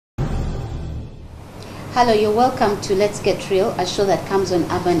Hello, you're welcome to Let's Get Real, a show that comes on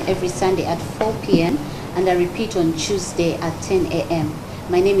Urban every Sunday at 4 p.m. and I repeat on Tuesday at 10 a.m.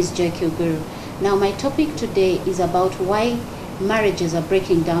 My name is Joy Kilguru. Now, my topic today is about why marriages are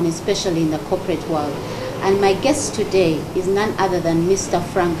breaking down, especially in the corporate world. And my guest today is none other than Mr.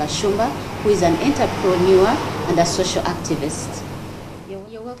 Frank Gashumba, who is an entrepreneur and a social activist.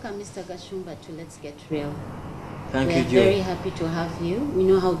 You're welcome, Mr. Gashumba, to Let's Get Real. Thank you, Joy. We're very happy to have you. We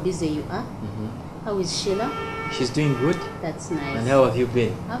know how busy you are. How is Sheila? She's doing good. That's nice. And how have you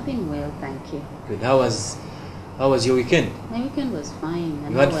been? I've been well, thank you. Good. How was your weekend? My weekend was fine.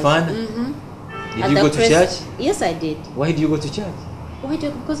 And You had fun? Did you go to church? Yes, I did. Why do you go to church? Why do?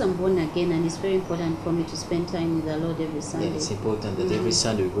 Because I'm born again, and it's very important for me to spend time with the Lord every Sunday. Yeah, it's important that every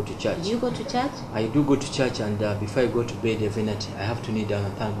Sunday we go to church. Do you go to church? I do go to church, and before I go to bed every night, I have to kneel down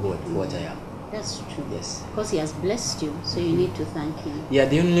and thank God for what I am. That's true. Yes. Because He has blessed you, so you need to thank Him. Yeah,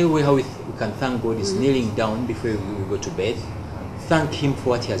 the only way how we can thank God is kneeling down before we go to bed, thank Him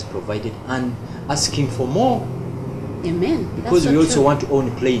for what He has provided, and ask Him for more. Amen. Because we also want to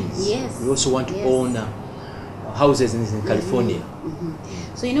own planes. Yes. We also want to own houses in California.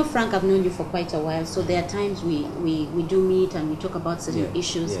 So, you know, Frank, I've known you for quite a while, so there are times we do meet and we talk about certain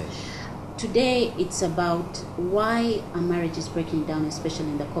issues. Yes. Today, it's about why a marriage is breaking down, especially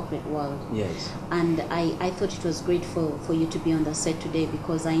in the corporate world. Yes. And I thought it was great for you to be on the set today,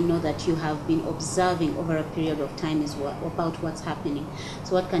 because I know that you have been observing over a period of time as well about what's happening.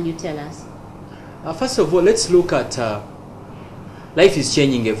 So what can you tell us? First of all, let's look at life is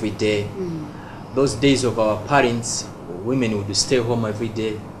changing every day. Those days of our parents, women would stay home every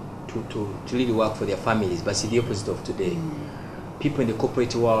day to really work for their families, but it's the opposite of today. People in the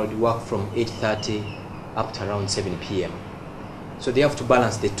corporate world work from 8:30 up to around 7 p.m. So they have to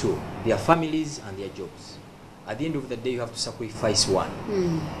balance the two, their families and their jobs. At the end of the day, you have to sacrifice one.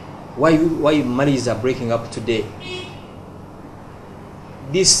 Why marriages are breaking up today?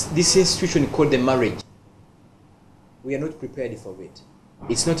 This institution called the marriage, we are not prepared for it.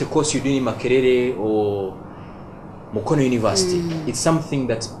 It's not a course you do in Makerere or Mukono University. It's something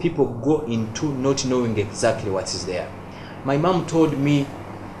that people go into not knowing exactly what is there. My mom told me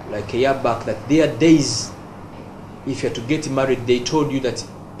like a year back that there are days, if you're to get married, they told you that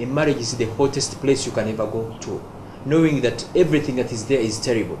a marriage is the hottest place you can ever go to, knowing that everything that is there is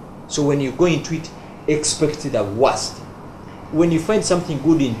terrible. So when you go into it, expect the worst. When you find something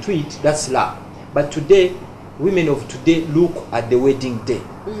good into it, that's love. But today, women of today look at the wedding day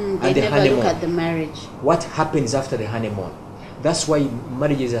and the honeymoon. They never look at the marriage. What happens after the honeymoon? That's why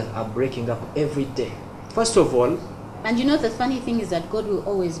marriages are breaking up every day. First of all, and you know, the funny thing is that God will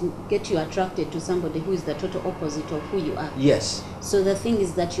always get you attracted to somebody who is the total opposite of who you are. Yes. So the thing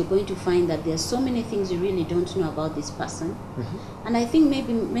is that you're going to find that there's so many things you really don't know about this person. And I think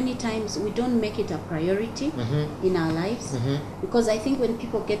maybe many times we don't make it a priority in our lives. Because I think when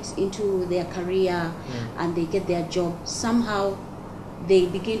people get into their career and they get their job, somehow they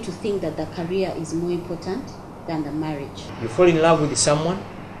begin to think that the career is more important than the marriage. You fall in love with someone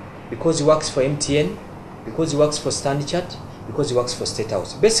because he works for MTN, because he works for StandChat, because he works for State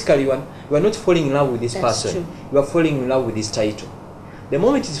House. Basically, you are not falling in love with this person. True. You are falling in love with this title. The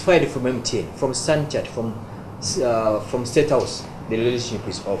moment it's fired from MTN, from StandChat, from State House, the relationship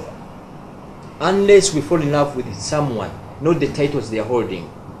is over. Unless we fall in love with someone, not the titles they are holding,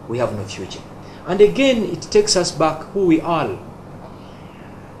 we have no future. And again, it takes us back who we are.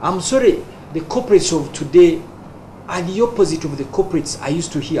 I'm sorry, the corporates of today are the opposite of the corporates I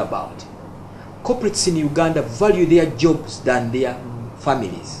used to hear about. Corporates in Uganda value their jobs than their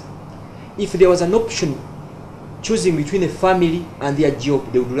families. If there was an option choosing between a family and their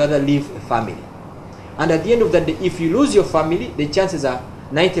job, they would rather leave a family. And at the end of the day, if you lose your family, the chances are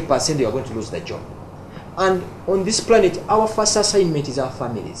 90% you are going to lose the job. And on this planet, our first assignment is our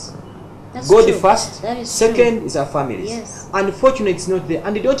families. That's God true. first, That is second true. is our families. Yes. Unfortunately, it's not there.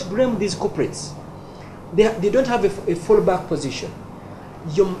 And they don't blame these corporates. They don't have a fallback position.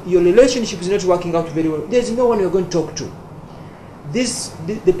 Your relationship is not working out very well. There's no one you're going to talk to.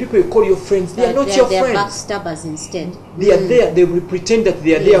 The people you call your friends, they are not your friends. They're backstabbers instead. They are there. They will pretend that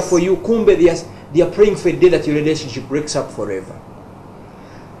they are there for you. Kumbe, they are praying for a day that your relationship breaks up forever.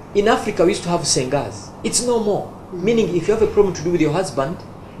 In Africa, we used to have sengas. It's no more. Meaning, if you have a problem to do with your husband,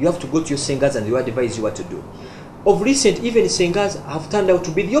 you have to go to your sengas and they will advise you what to do. Of recent, even sengas have turned out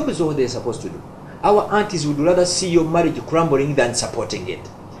to be the opposite of what they're supposed to do. Our aunties would rather see your marriage crumbling than supporting it.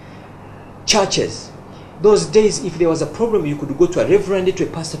 Churches, those days, if there was a problem, you could go to a reverend, to a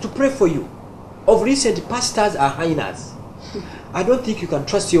pastor to pray for you. Of recent, pastors are hyenas. I don't think you can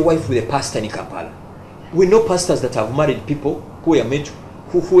trust your wife with a pastor in Kampala. We know pastors that have married people who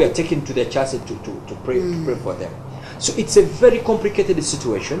who are taken to their church to pray for them. So it's a very complicated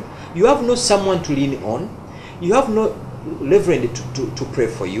situation. You have no someone to lean on. You have no reverend to pray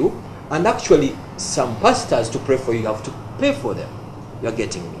for you. And actually, some pastors to pray for you, you have to pay for them. You're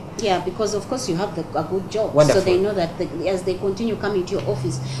getting me? Yeah, because of course you have a good job. Wonderful. So they know that as they continue coming to your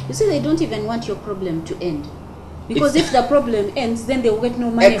office, you see, they don't even want your problem to end. Because if the problem ends, then they will get no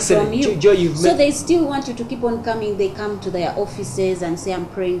money from you. Joy, so they still want you to keep on coming. They come to their offices and say, I'm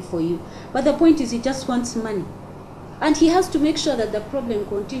praying for you. But the point is, he just wants money. And he has to make sure that the problem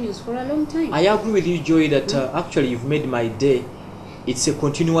continues for a long time. I agree with you, Joy, that actually you've made my day. It's a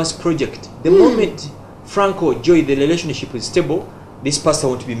continuous project. The moment Franco, Joy, the relationship is stable, this pastor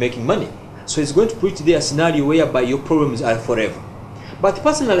won't be making money. So it's going to put there a scenario whereby your problems are forever. But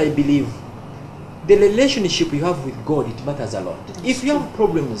personally, I believe the relationship you have with God, it matters a lot. If you have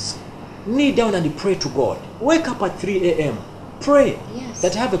problems, kneel down and pray to God. Wake up at 3 a.m. Pray. Yes.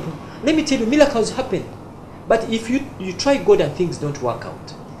 That have a problem. Let me tell you, miracles happen. But if you try God and things don't work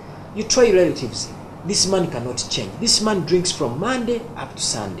out, you try relatives. This man cannot change. This man drinks from Monday up to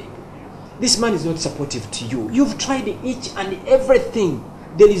Sunday. This man is not supportive to you. You've tried each and everything.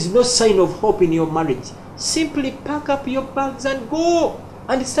 There is no sign of hope in your marriage. Simply pack up your bags and go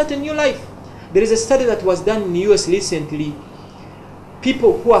and start a new life. There is a study that was done in the US recently.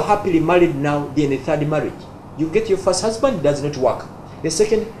 People who are happily married now, they're in a third marriage. You get your first husband, it does not work. The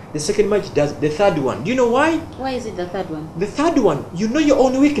second marriage does. The third one, do you know why? Why is it the third one? The third one, you know your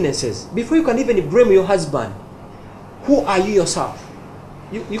own weaknesses. Before you can even blame your husband, who are you yourself?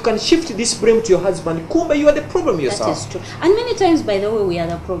 You can shift this blame to your husband. Kumba, you are the problem yourself. That is true. And many times, by the way, we are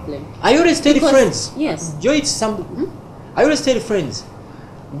the problem. I always tell friends. Yes. Joy, it's some. I always tell friends,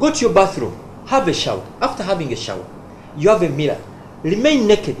 go to your bathroom, have a shower. After having a shower, you have a mirror. Remain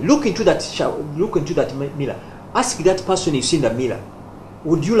naked. Look into that shower. Look into that mirror. Ask that person you see in the mirror,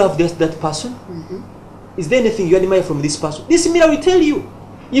 would you love that person? Is there anything you admire from this person? This mirror will tell you.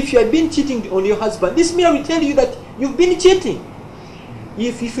 If you have been cheating on your husband, this mirror will tell you that you've been cheating.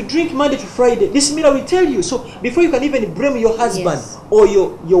 If you drink Monday to Friday, this mirror will tell you. So before you can even blame your husband or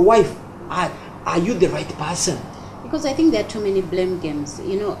your wife, are you the right person? Because I think there are too many blame games.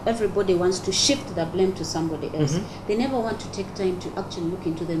 You know, everybody wants to shift the blame to somebody else. They never want to take time to actually look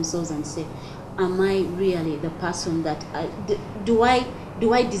into themselves and say, am I really the person that do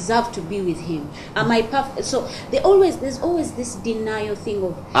I deserve to be with him? Am I perfect? So there's always this denial thing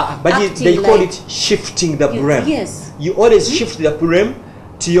of but they call it shifting the blame. Yes. You always shift the blame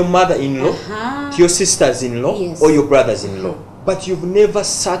to your mother-in-law, to your sisters-in-law, or your brothers-in-law. But you've never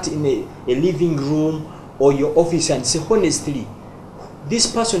sat in a living room or your office and say, honestly, this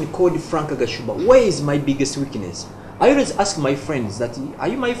person called Frank Gashumba, where is my biggest weakness? I always ask my friends that, are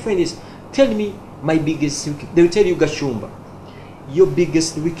you my friend? Is tell me my biggest weakness. They will tell you, Gashumba, your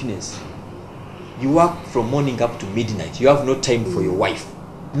biggest weakness, you work from morning up to midnight. You have no time for your wife.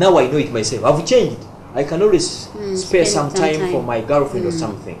 Now I know it myself. I've changed. I can always spare some time for my girlfriend or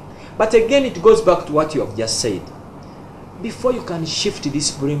something. But again, it goes back to what you have just said. Before you can shift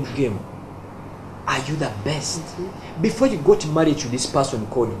this blame game, are you the best? Before you got married to this person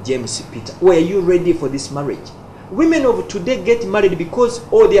called James Peter, were you ready for this marriage? Women of today get married because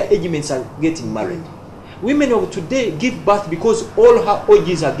all their engagements are getting married. Women of today give birth because all her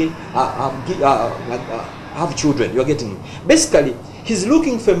orgies are have children. You're getting me? Basically, he's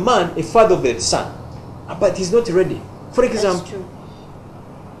looking for a man, a father of the son, but he's not ready. For example,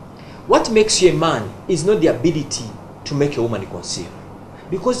 what makes you a man is not the ability to make a woman conceive.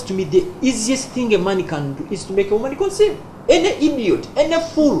 Because to me, the easiest thing a man can do is to make a woman conceive. Any idiot, any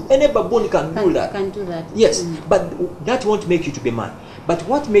fool, any baboon can do that. Can do that. Yes, but that won't make you to be a man. But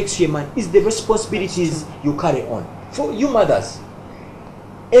what makes you a man is the responsibilities you carry on. For you mothers,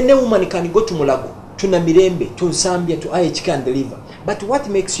 any woman can go to Mulago, to Namirembe, to Zambia, to IHK and deliver. But what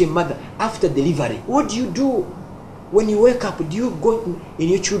makes you a mother after delivery? What do you do? When you wake up, do you go in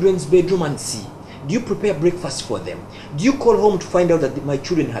your children's bedroom and see? Do you prepare breakfast for them? Do you call home to find out that my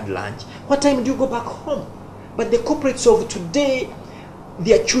children had lunch? What time do you go back home? But the corporates of today,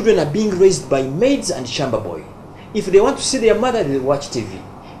 their children are being raised by maids and shamba boy. If they want to see their mother, they watch TV.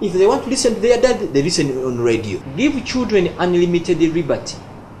 If they want to listen to their dad, they listen on radio. Give children unlimited liberty.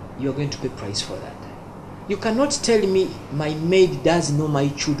 You are going to pay price for that. You cannot tell me my maid does know my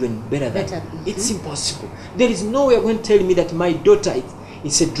children better than me. It's impossible. There is no way you're going to tell me that my daughter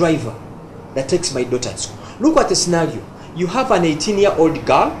is a driver that takes my daughter to school. Look at the scenario. You have an 18-year-old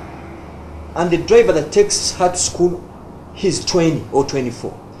girl, and the driver that takes her to school, he's 20 or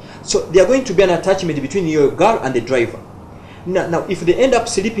 24. So there are going to be an attachment between your girl and the driver. Now if they end up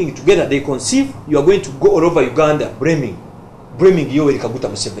sleeping together, they conceive, you are going to go all over Uganda blaming blaming Yoweri Kaguta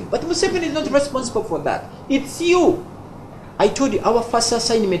Museveni. But Museveni is not responsible for that. It's you. I told you, our first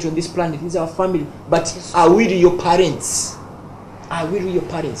assignment on this planet is our family. But are we your parents? Are we your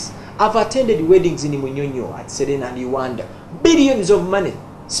parents? I've attended weddings in Munyonyo, at Serena and Uganda. Billions of money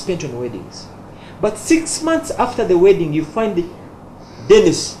spent on weddings. But 6 months after the wedding, you find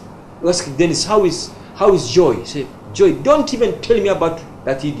Dennis. You ask Dennis, how is Joy? You say, Joy, don't even tell me about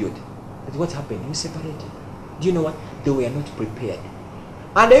that idiot. But what happened? You separated. Do you know what? They were not prepared.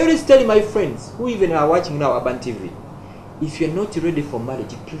 And I always tell my friends, who even are watching now Urban TV, if you're not ready for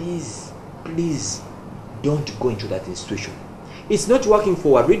marriage, please, please don't go into that institution. It's not working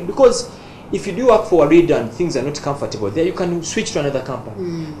for a read, because if you do work for a read and things are not comfortable there, you can switch to another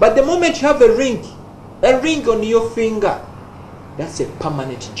company. But the moment you have a ring on your finger, that's a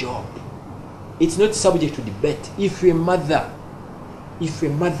permanent job. It's not subject to debate. If you're a mother,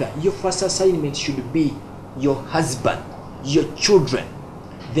 your first assignment should be your husband, your children.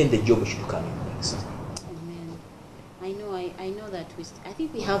 Then the job should come in next. Amen. I know that I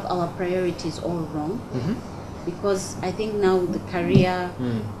think we have our priorities all wrong. Because I think now the career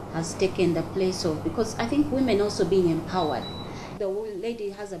has taken the place of, because I think women also being empowered. The lady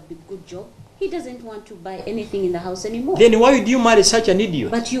has a good job. He doesn't want to buy anything in the house anymore. Then why would you marry such an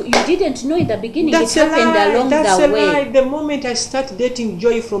idiot? But you didn't know in the beginning. That's it happened along That's the a way. lie. The moment I start dating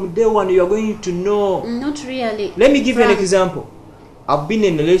Joy from day one, you are going to know. Not really. Let me give you an example. I've been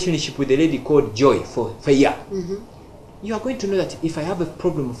in a relationship with a lady called Joy for a year. You are going to know that if I have a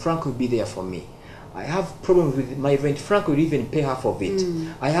problem, Frank will be there for me. I have problems with my rent, Frank will even pay half of it.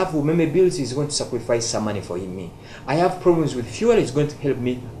 I have Umeme bills, he's going to sacrifice some money for me. I have problems with fuel, he's going to help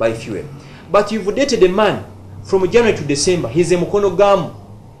me buy fuel. But you've dated a man from January to December, he's a Mukonogamu.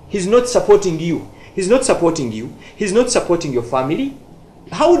 He's not supporting you. He's not supporting you. He's not supporting your family.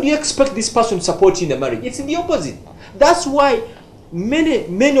 How would you expect this person to support you in the marriage? It's the opposite. That's why many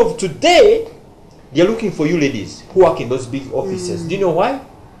men of today, they're looking for you ladies who work in those big offices. Do you know why?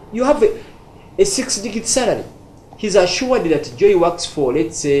 You have a 6-digit salary. He's assured that Joy works for,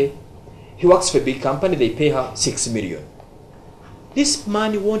 let's say, he works for a big company, they pay her 6 million. This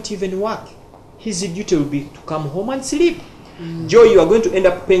man won't even work. His duty will be to come home and sleep. Joy, you are going to end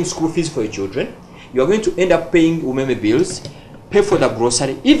up paying school fees for your children. You are going to end up paying Umeme bills, pay for the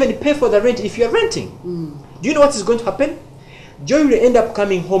grocery, even pay for the rent if you are renting. Do you know what is going to happen? Joy will end up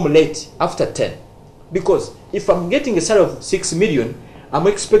coming home late after 10. Because if I'm getting a salary of 6 million, I'm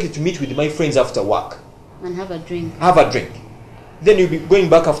expected to meet with my friends after work. And have a drink. Have a drink. Then you'll be going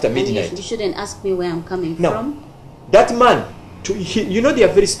back after midnight. You shouldn't ask me where I'm coming from. That man, you know they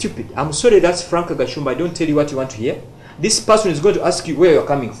are very stupid. I'm sorry, that's Frank Gashumba. I don't tell you what you want to hear. This person is going to ask you where you're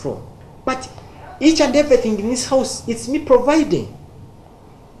coming from. But each and everything in this house, it's me providing.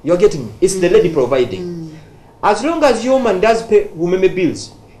 You're getting me? It's the lady providing. As long as your man does pay Umeme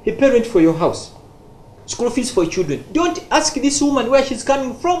bills, he pay rent for your house, school fees for children. Don't ask this woman where she's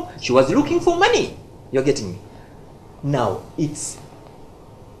coming from. She was looking for money. You're getting me? Now, it's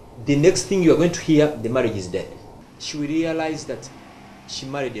the next thing you're going to hear, the marriage is dead. She will realize that she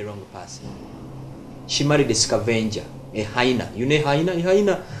married the wrong person. She married a scavenger, a hyena. You know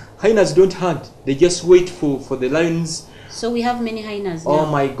hyena? Hyenas don't hunt. They just wait for the lions. So we have many hyenas now. Oh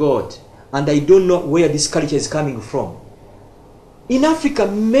my God. And I don't know where this culture is coming from. In Africa,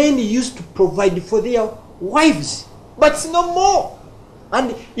 men used to provide for their wives, but it's no more.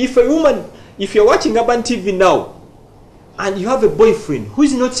 And if a woman, if you're watching Urban TV now, and you have a boyfriend who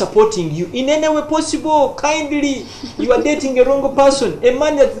is not supporting you in any way possible, kindly, you are dating a wrong person, a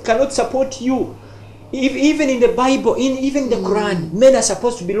man that cannot support you. Even in the Bible, even the Quran, men are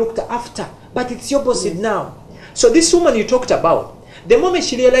supposed to be looked after, but it's the opposite now. So this woman you talked about, the moment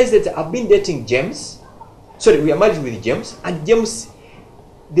she realized that I've been dating James, sorry, we are married with James, and James,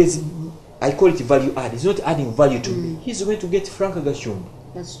 I call it value add. He's not adding value to me. He's going to get Frank Gashumba.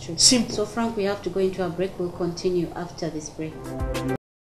 That's true. Simple. So Frank, we have to go into a break. We'll continue after this break.